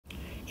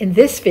In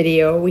this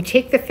video, we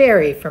take the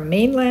ferry from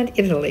mainland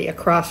Italy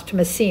across to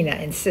Messina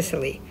in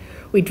Sicily.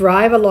 We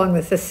drive along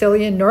the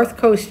Sicilian north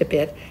coast a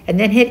bit and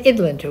then head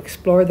inland to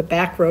explore the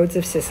back roads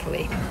of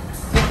Sicily.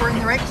 Think we're in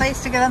the right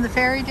place to get on the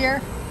ferry,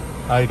 dear?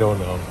 I don't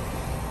know.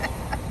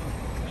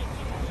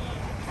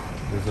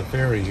 There's a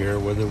ferry here.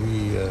 Whether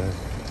we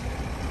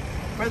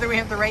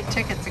have the right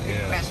ticket's a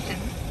good question.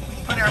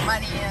 Put our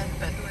money in,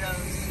 but who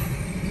knows?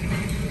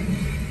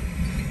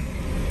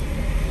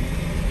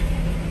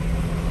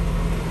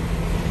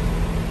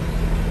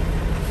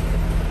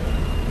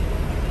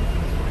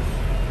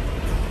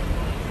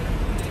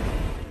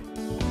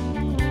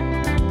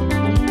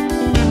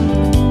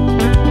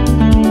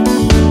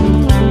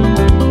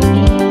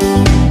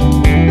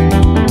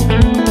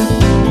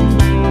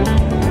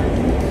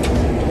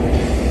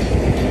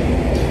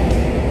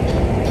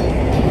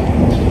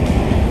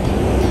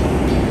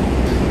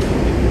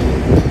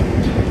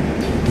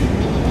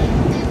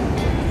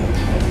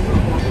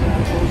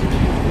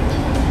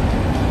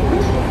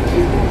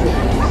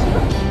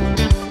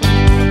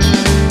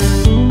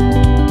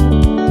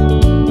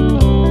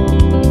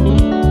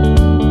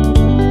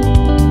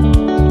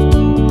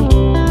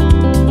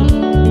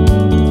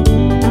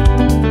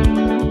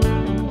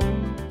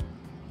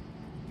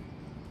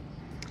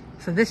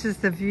 So this is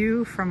the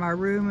view from our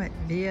room at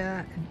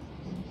Villa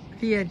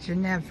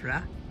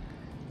Genevra.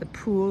 The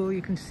pool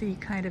you can see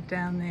kind of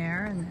down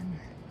there, and then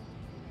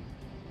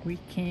we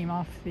came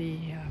off the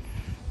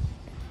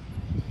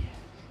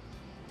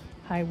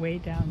highway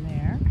down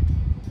there,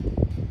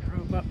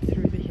 drove up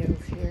through the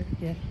hills here to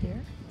get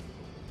here,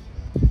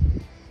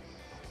 and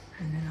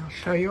then I'll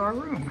show you our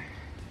room.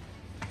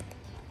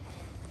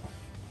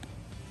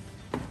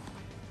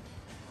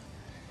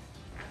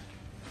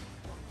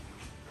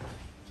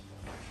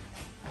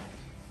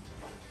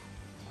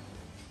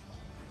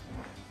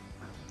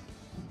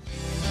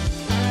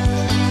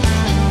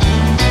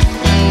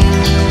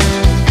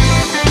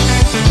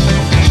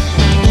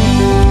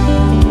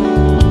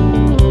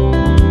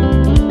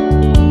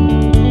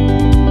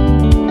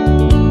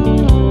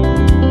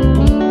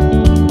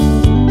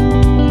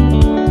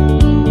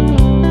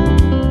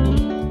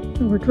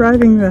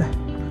 Driving the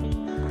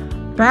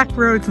back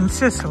roads in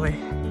Sicily.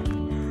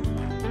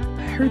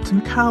 I heard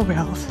some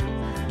cowbells,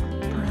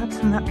 perhaps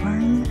in that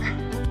barn there.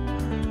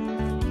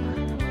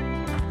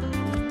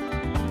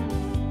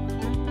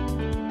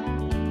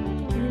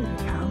 Here they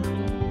come.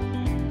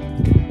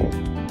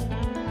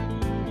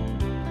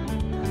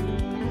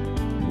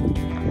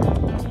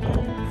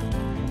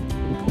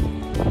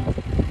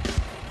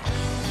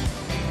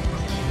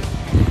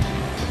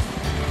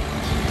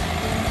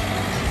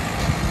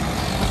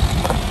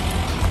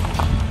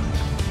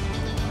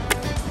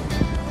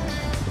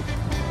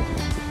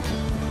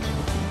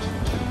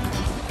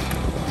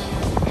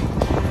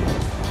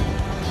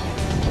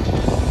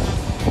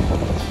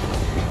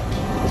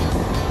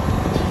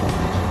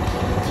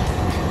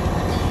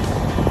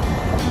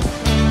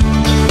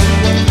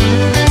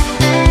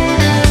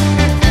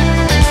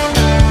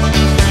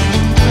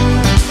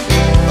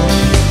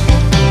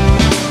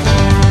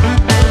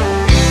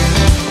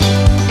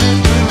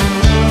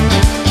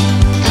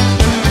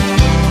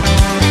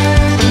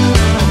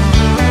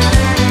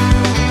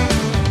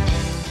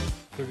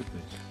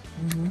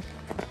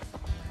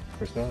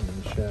 I'm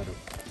in the shadow.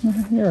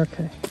 You're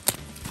okay.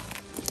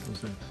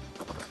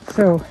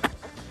 So,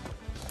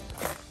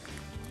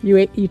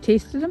 you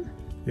tasted them?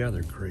 Yeah,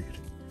 they're great.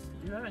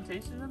 You haven't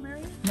tasted them,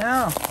 Marion?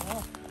 No.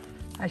 Oh.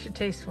 I should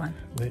taste one.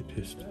 They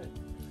taste good.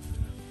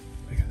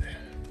 Look at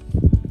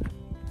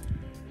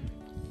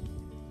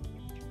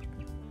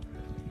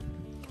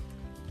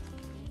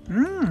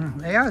that.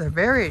 They are. They're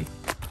very,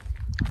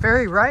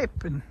 very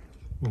ripe and.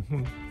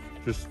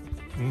 Just.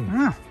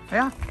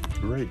 Yeah.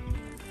 Great.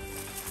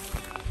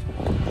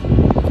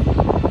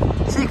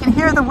 So you can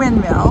hear the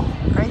windmill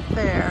right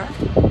there,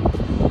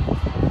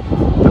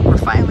 but we're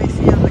finally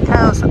seeing the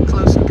cows up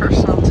close and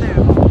personal too.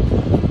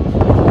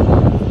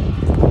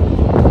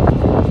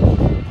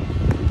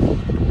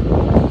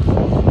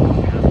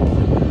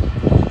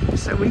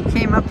 So we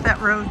came up that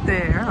road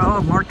there.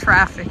 Oh, more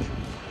traffic.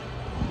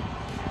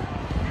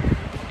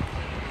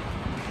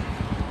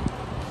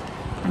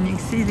 And you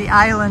can see the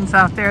islands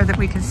out there that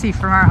we could see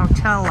from our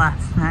hotel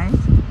last night.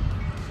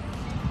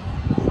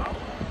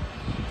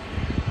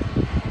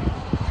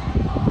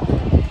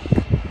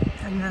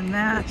 And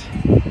that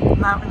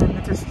mountain in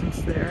the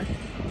distance there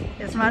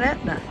is Mount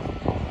Etna.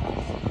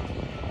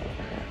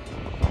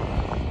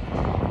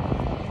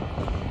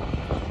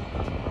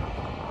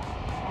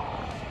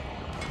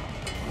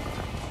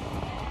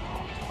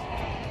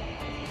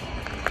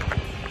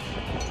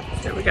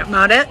 So we got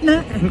Mount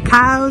Etna and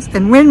cows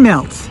and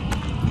windmills.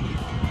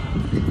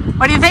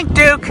 What do you think,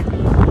 Duke? I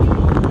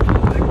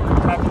think we're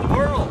on top of the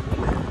world.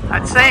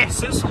 I'd say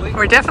Sicily.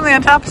 We're definitely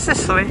on top of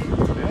Sicily.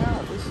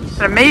 Yeah, this is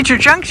a major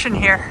junction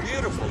here.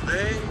 Beautiful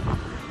day.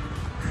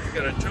 We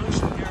got a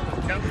junction here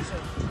with cows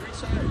on 3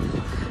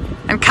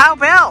 sides. And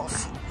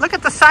cowbells. Look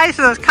at the size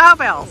of those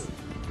cowbells.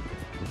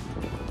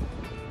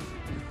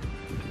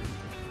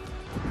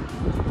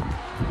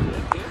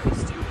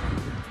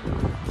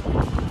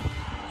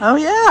 Oh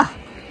yeah.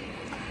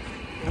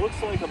 It looks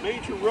like a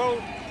major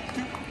road,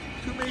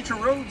 two major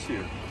roads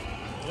here.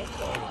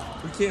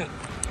 We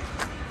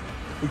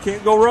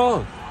can't go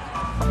wrong.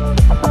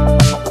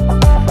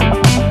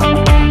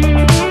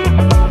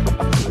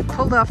 We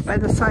pulled off by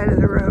the side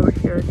of the road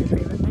here because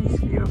we have a nice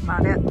view of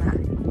Mount Etna.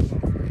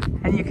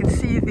 And you can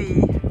see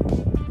the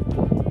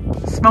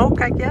smoke,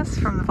 I guess,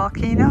 from the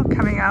volcano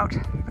coming out.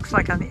 Looks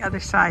like on the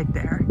other side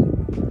there,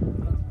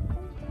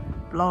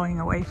 blowing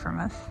away from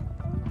us.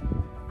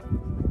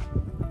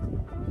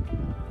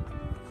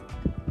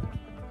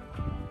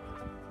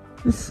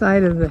 This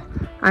side of the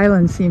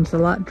island seems a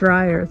lot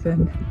drier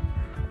than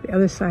the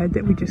other side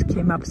that we just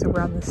came up, so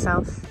we're on the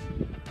south,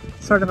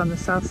 sort of on the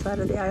south side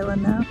of the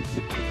island now.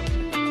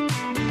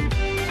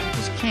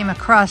 Just came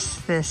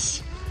across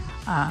this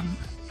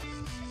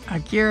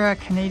Agir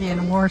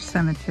Canadian War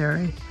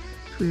Cemetery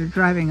as we were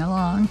driving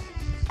along.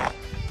 It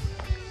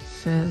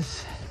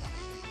says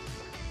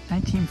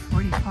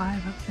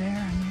 1945 up there,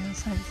 and the other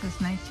side it says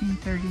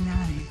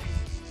 1939.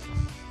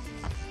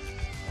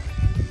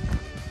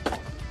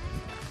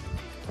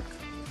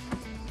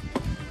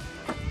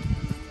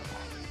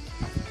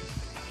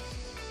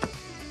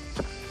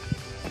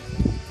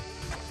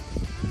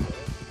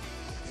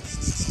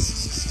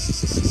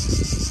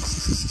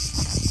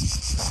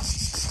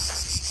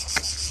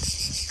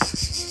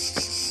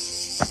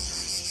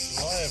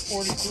 July of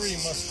 43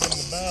 must have been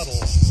the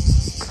battle.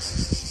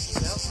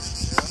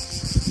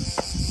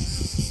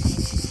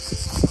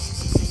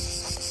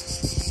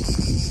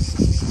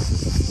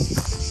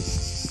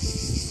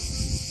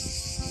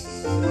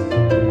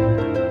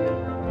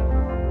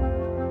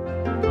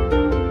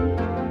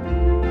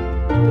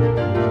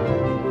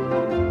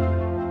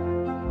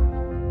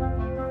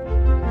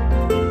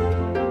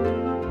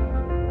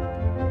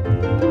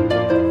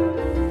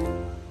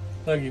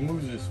 Like he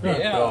moves his feet.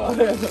 Yeah.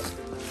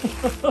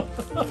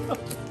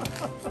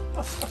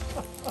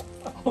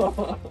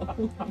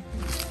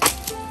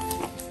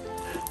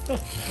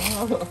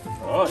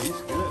 Oh, he's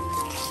good.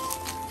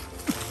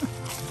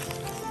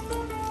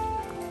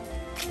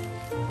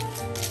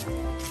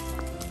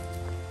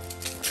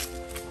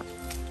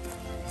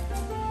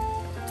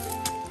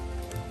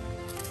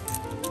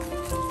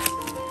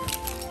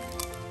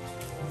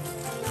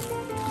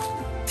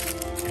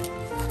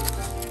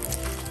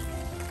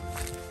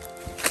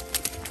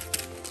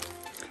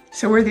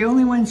 So we're the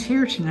only ones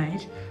here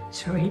tonight,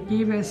 so he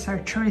gave us our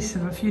choice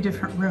of a few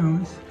different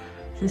rooms.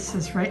 This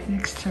is right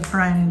next to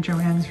Brian and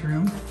Joanne's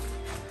room.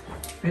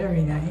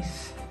 Very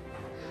nice.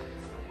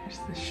 There's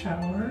the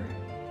shower,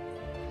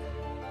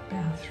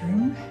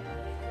 bathroom,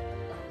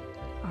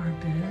 our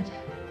bed.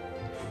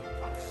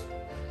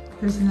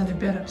 There's another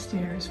bed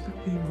upstairs, but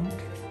we won't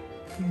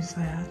use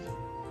that.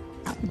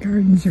 The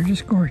gardens are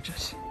just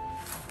gorgeous.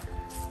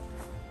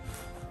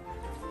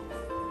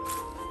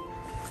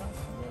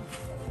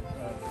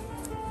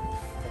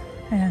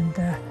 And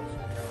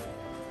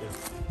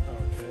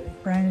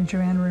Brian and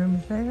Joanne room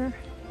is there,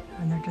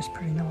 and they're just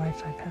putting the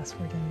Wi-Fi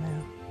password in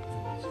now.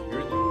 So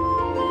you're